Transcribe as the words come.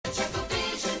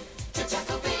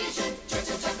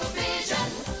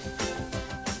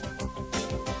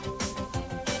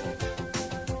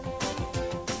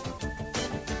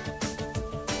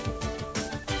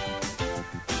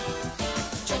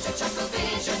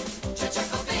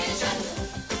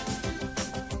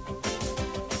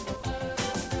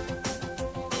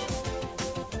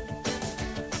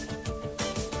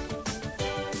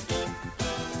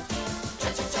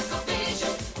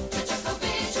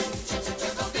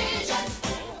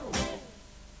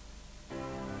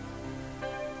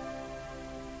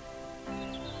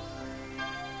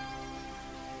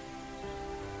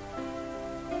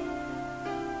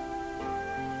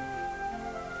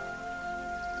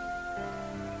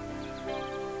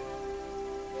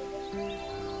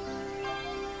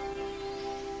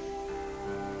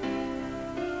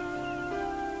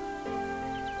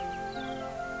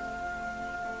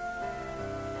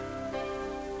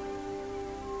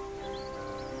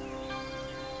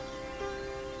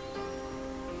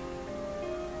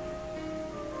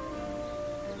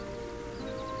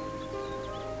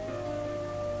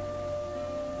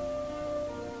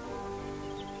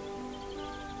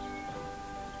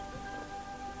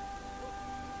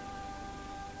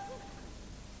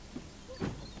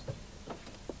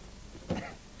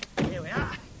Here we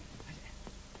are.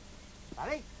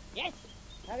 Harry? Yes?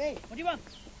 Harry? What do you want?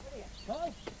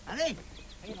 Paul? Harry?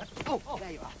 Oh,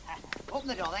 there you are. Open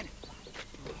the door then.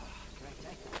 Great,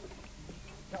 eh?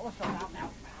 Get all the stuff out now.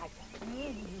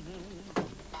 Right.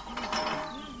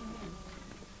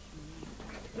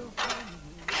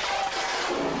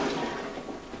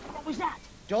 What was that?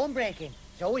 Dawn breaking.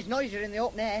 It's always noisier in the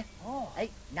open air. Oh. Hey,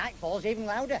 nightfall's even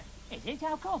louder. Is it?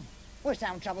 How come? Well,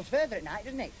 sound travels further at night,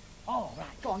 doesn't it? Oh,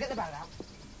 right. Go on, get the bag out.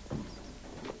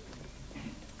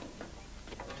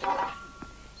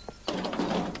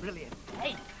 Brilliant.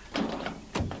 Hey,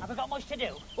 have we got much to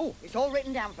do? Oh, it's all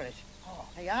written down for us. Oh.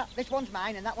 There you are. This one's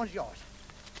mine and that one's yours.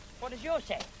 What does yours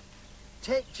say?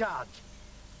 Take charge.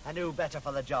 And who better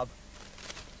for the job?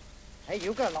 Hey,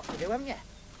 you've got a lot to do, haven't you?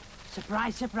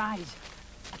 Surprise, surprise.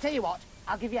 I tell you what,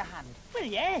 I'll give you a hand. Will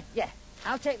you? Yeah,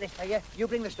 I'll take this for you. You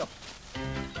bring the stuff.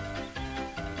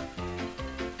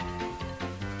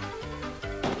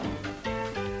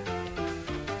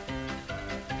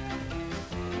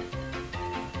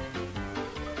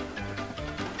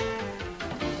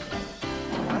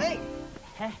 Harry,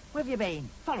 Where have you been?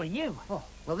 Following you. oh,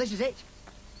 well, this is it.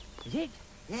 Is it?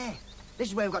 Yeah, this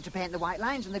is where we've got to paint the white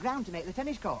lines on the ground to make the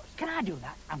tennis courts. Can I do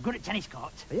that? I'm good at tennis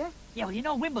courts. Are you? Yeah, well, you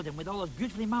know Wimbledon with all those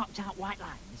beautifully marked out white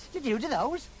lines? Did you do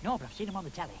those? No, but I've seen them on the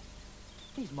telly.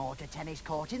 There's more to tennis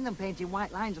courting than painting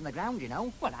white lines on the ground, you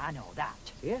know. Well, I know that.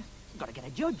 Yeah. You've got to get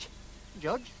a judge.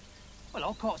 Judge? Well,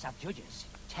 all courts have judges.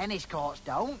 Tennis courts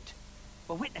don't.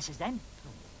 Well, witnesses then.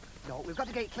 No, we've got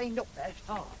to get it cleaned up first.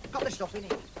 Oh, Got the stuff in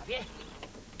here. have you?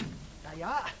 There you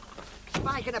are.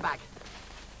 Spike and a bag.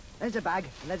 There's a bag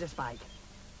and there's a spike.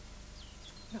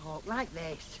 No, like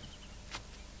this.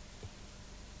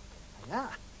 There you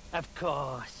are. Of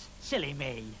course. Silly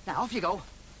me. Now, off you go.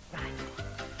 Right.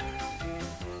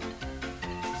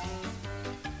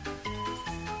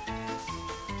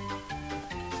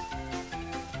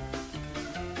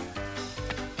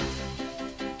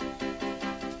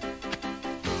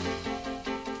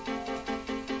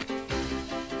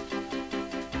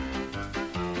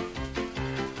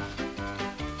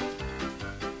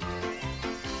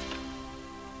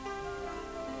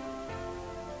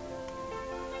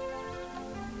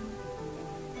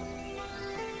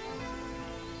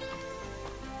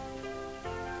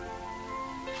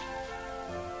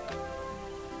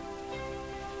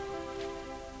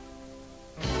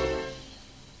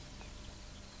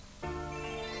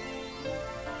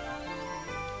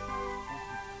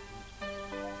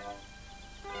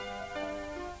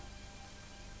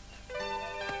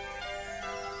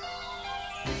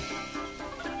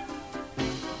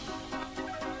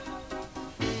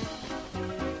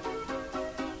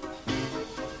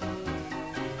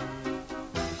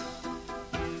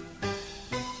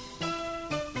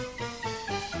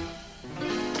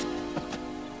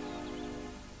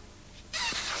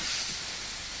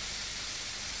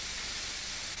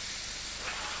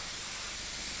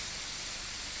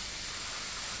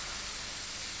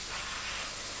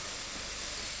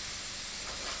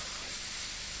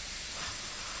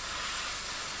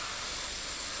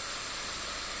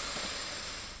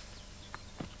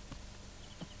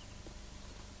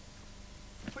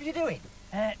 What are you doing?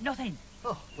 Nothing.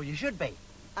 Oh, well, you should be.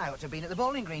 I ought to have been at the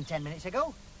bowling green 10 minutes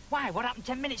ago. Why? What happened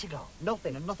 10 minutes ago?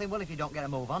 Nothing, and nothing will if you don't get a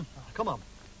move on. Come on.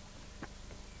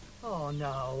 Oh,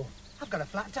 no. I've got a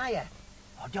flat tyre.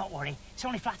 Oh, don't worry. It's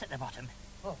only flat at the bottom.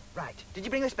 Oh, right. Did you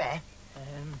bring a spare?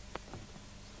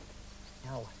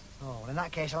 No. Oh, well, in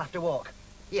that case, I'll have to walk.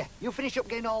 Here, you finish up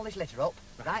getting all this litter up,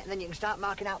 right, and then you can start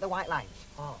marking out the white lines.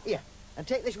 Oh. Here, and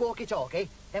take this walkie-talkie,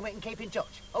 then we can keep in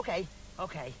touch. OK?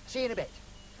 OK. See you in a bit.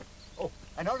 Oh,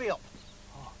 and hurry up.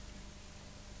 Oh.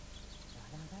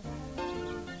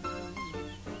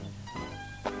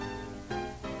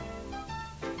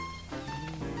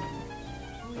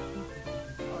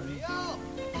 Hurry up!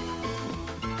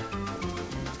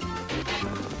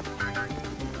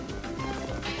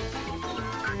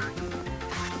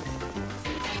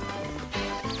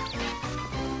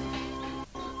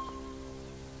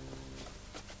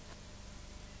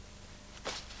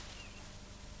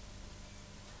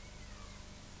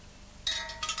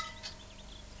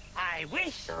 I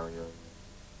wish.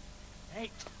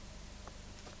 Hey.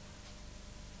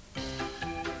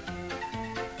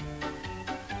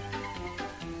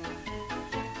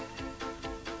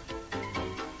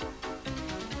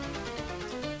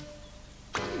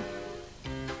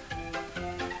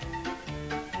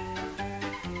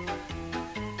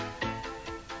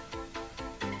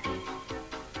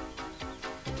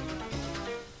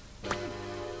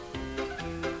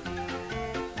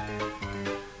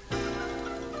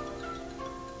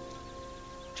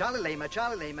 Charlie Lima,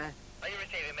 Charlie Lima. Are you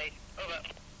receiving me? Over.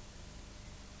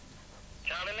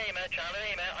 Charlie Lima,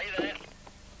 are you there?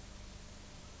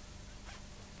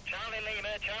 Charlie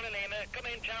Lima, come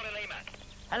in, Charlie Lima.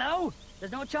 Hello?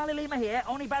 There's no Charlie Lima here,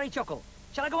 only Barry Chuckle.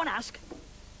 Shall I go and ask?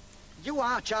 You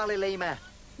are Charlie Lima.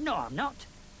 No, I'm not.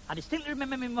 I distinctly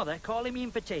remember my mother calling me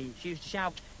in for tea. She used to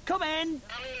shout, "Come in!"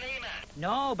 Charlie Lima.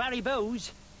 No, Barry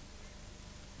Booze.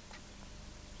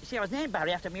 You see, I was named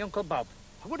Barry after my Uncle Bob.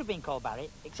 I would have been called Barry,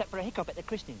 except for a hiccup at the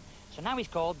christening. So now he's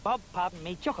called Bob, pardon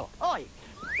me, Chuckle. Oi!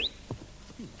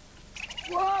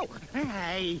 Whoa!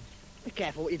 Hey! Be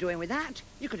careful what you're doing with that.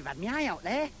 You could have had me eye out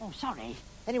there. Oh, sorry.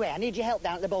 Anyway, I need your help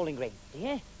down at the bowling green. Do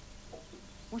you?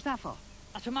 What's that for?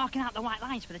 That's for marking out the white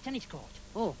lines for the tennis court.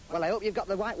 Oh, well, I hope you've got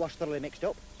the whitewash thoroughly mixed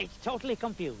up. It's totally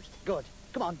confused. Good.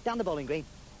 Come on, down the bowling green.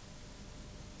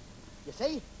 You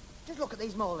see? Just look at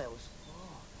these molehills.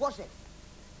 Oh. Watch it.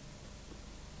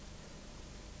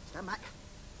 Stand back.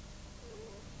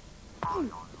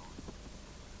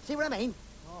 See what I mean?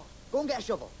 Oh. Go and get a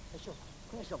shovel. A shovel.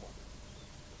 Get a shovel.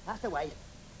 That's the way.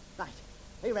 Right.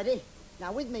 Are you ready?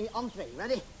 Now with me on three.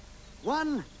 Ready?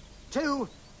 1, 2,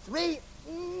 3.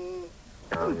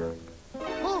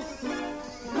 Oh,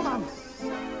 come on.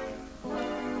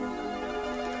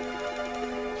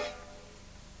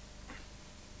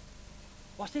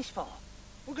 What's this for?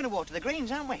 We're going to water the greens,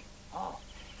 aren't we? Oh.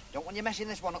 Don't want you messing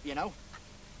this one up, you know.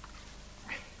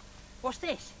 What's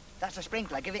this? That's a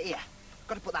sprinkler. Give it here.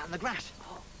 Got to put that in the grass.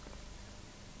 Oh.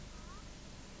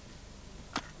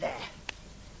 There.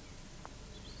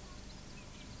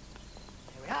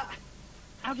 There we are.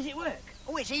 How does it work?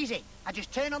 Oh, it's easy. I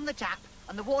just turn on the tap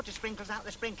and the water sprinkles out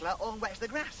the sprinkler or wets the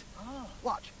grass. Oh.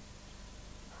 Watch.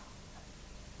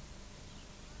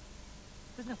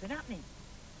 There's nothing happening.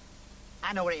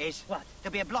 I know what it is. What?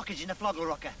 There'll be a blockage in the floggle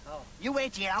rocker. Oh. You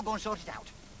wait here, I'll go and sort it out.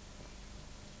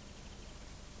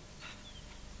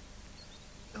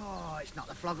 Oh, it's not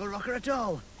the floggle rocker at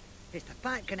all. It's the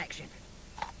pipe connection.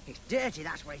 It's dirty,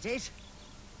 that's what it is.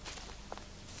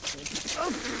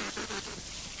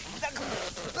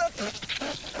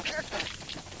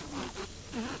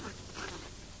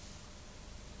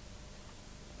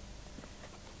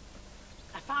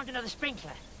 I found another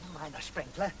sprinkler. Mind the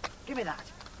sprinkler. Give me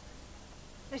that.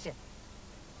 Listen.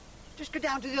 Just go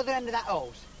down to the other end of that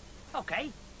hose. Okay.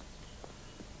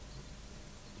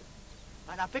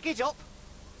 And I'll pick it up.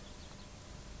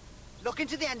 Look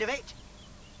into the end of it.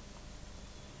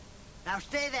 Now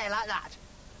stay there like that.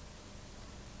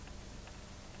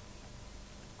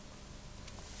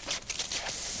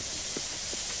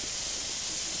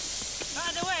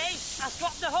 By the way, I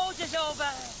swapped the hoses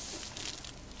over.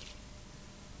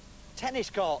 Tennis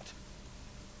court.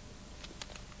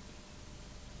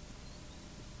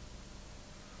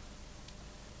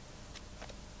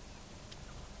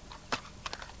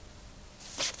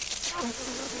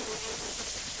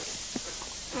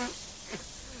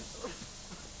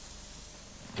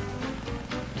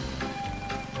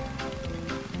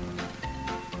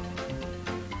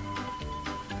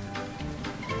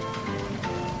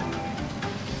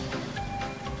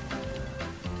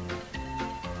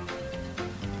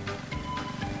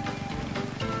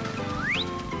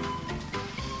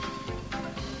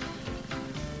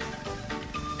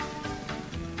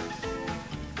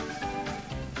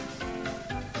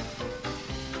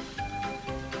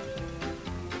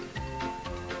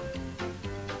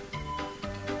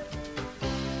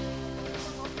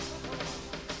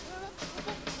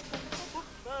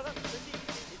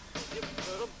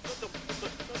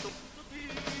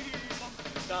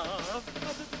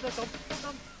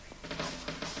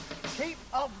 Keep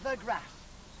off the grass.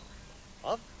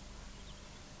 Of?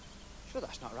 Sure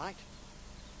that's not right.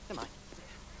 Never mind.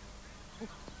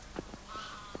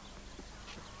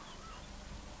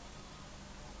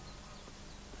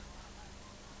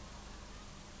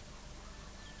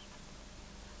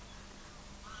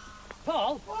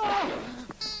 Paul?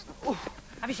 Oh.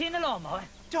 Have you seen the lawnmower?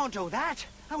 Don't do that.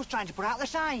 I was trying to put out the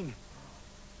sign.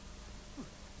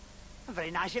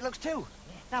 Very nice it looks too.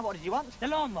 Yeah. Now what did you want? The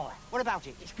lawnmower. What about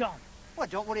it? It's gone. Well,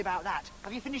 don't worry about that.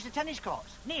 Have you finished the tennis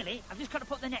courts? Nearly. I've just got to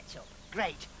put the nets up.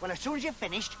 Great. Well, as soon as you've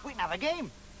finished, we can have a game.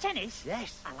 Tennis?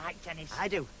 Yes. I like tennis. I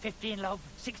do. 15 love,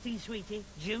 16 sweetie,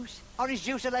 juice. Orange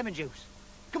juice or lemon juice?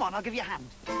 Come on, I'll give you a hand.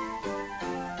 Yeah,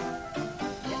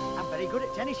 I'm very good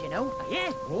at tennis, you know.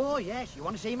 Yeah? Oh, yes. You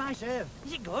want to see my serve?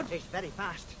 Is it good? It's very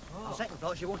fast. Oh. On second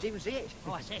thoughts, you won't even see it.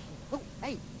 Oh, I see. Oh,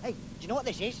 hey, do you know what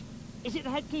this is? Is it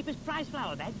the head keeper's prize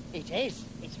flower bed? It is.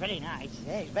 It's very nice.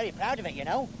 Yeah, he's very proud of it, you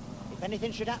know. If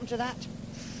anything should happen to that.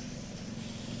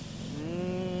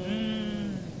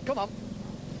 Come on.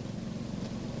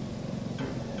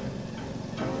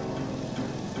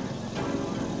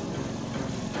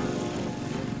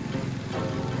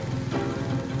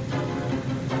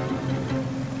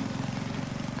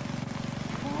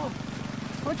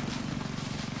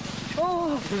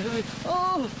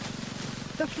 Oh,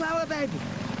 the flower bed.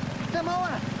 The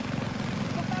mower.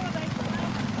 The flower bed.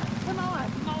 The mower.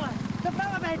 Mower. The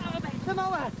flower bed. Flower bed. The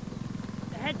mower.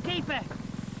 The head keeper.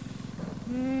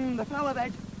 The flower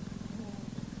bed.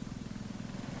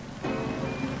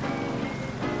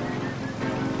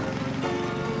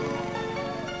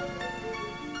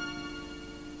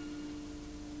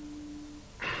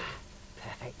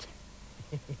 Perfect.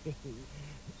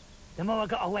 The mower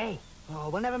got away. Oh,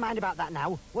 well, never mind about that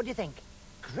now. What do you think?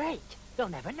 Great. They'll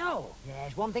never know.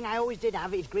 Yes, one thing I always did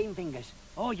have is green fingers.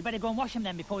 Oh, you better go and wash them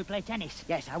then before we play tennis.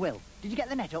 Yes, I will. Did you get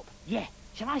the net up? Yeah.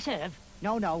 Shall I serve?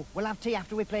 No. We'll have tea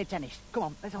after we play tennis. Come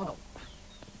on, let's have a go.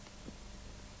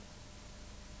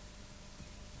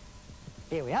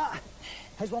 Here we are.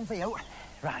 Here's one for you.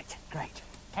 Right. Great.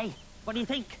 Hey, what do you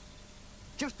think?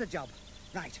 Just the job.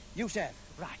 Right, you serve.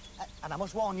 Right. And I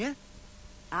must warn you,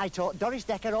 I taught Doris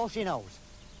Decker all she knows.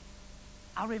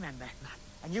 I'll remember.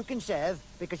 And you can serve,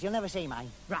 because you'll never see mine.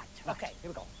 Right. Right, Okay. here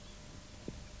we go.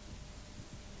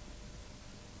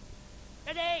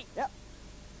 Ready? Yep.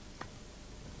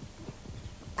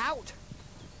 Out.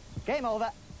 Game over.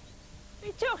 What are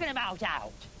you talking about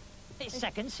out? It's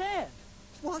second serve.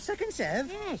 What, second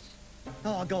serve? Yes.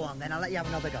 Oh, go on then, I'll let you have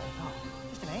another go. Oh,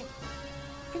 just a minute.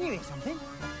 Can you hear something?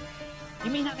 You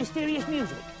mean that mysterious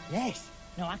music? Yes.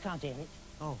 No, I can't hear it.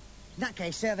 Oh, in that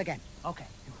case, serve again. Okay.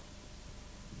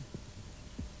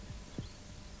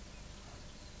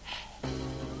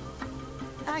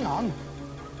 Hang on.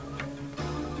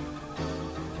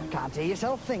 Can't hear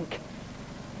yourself think.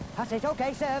 That's it,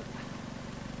 okay, serve.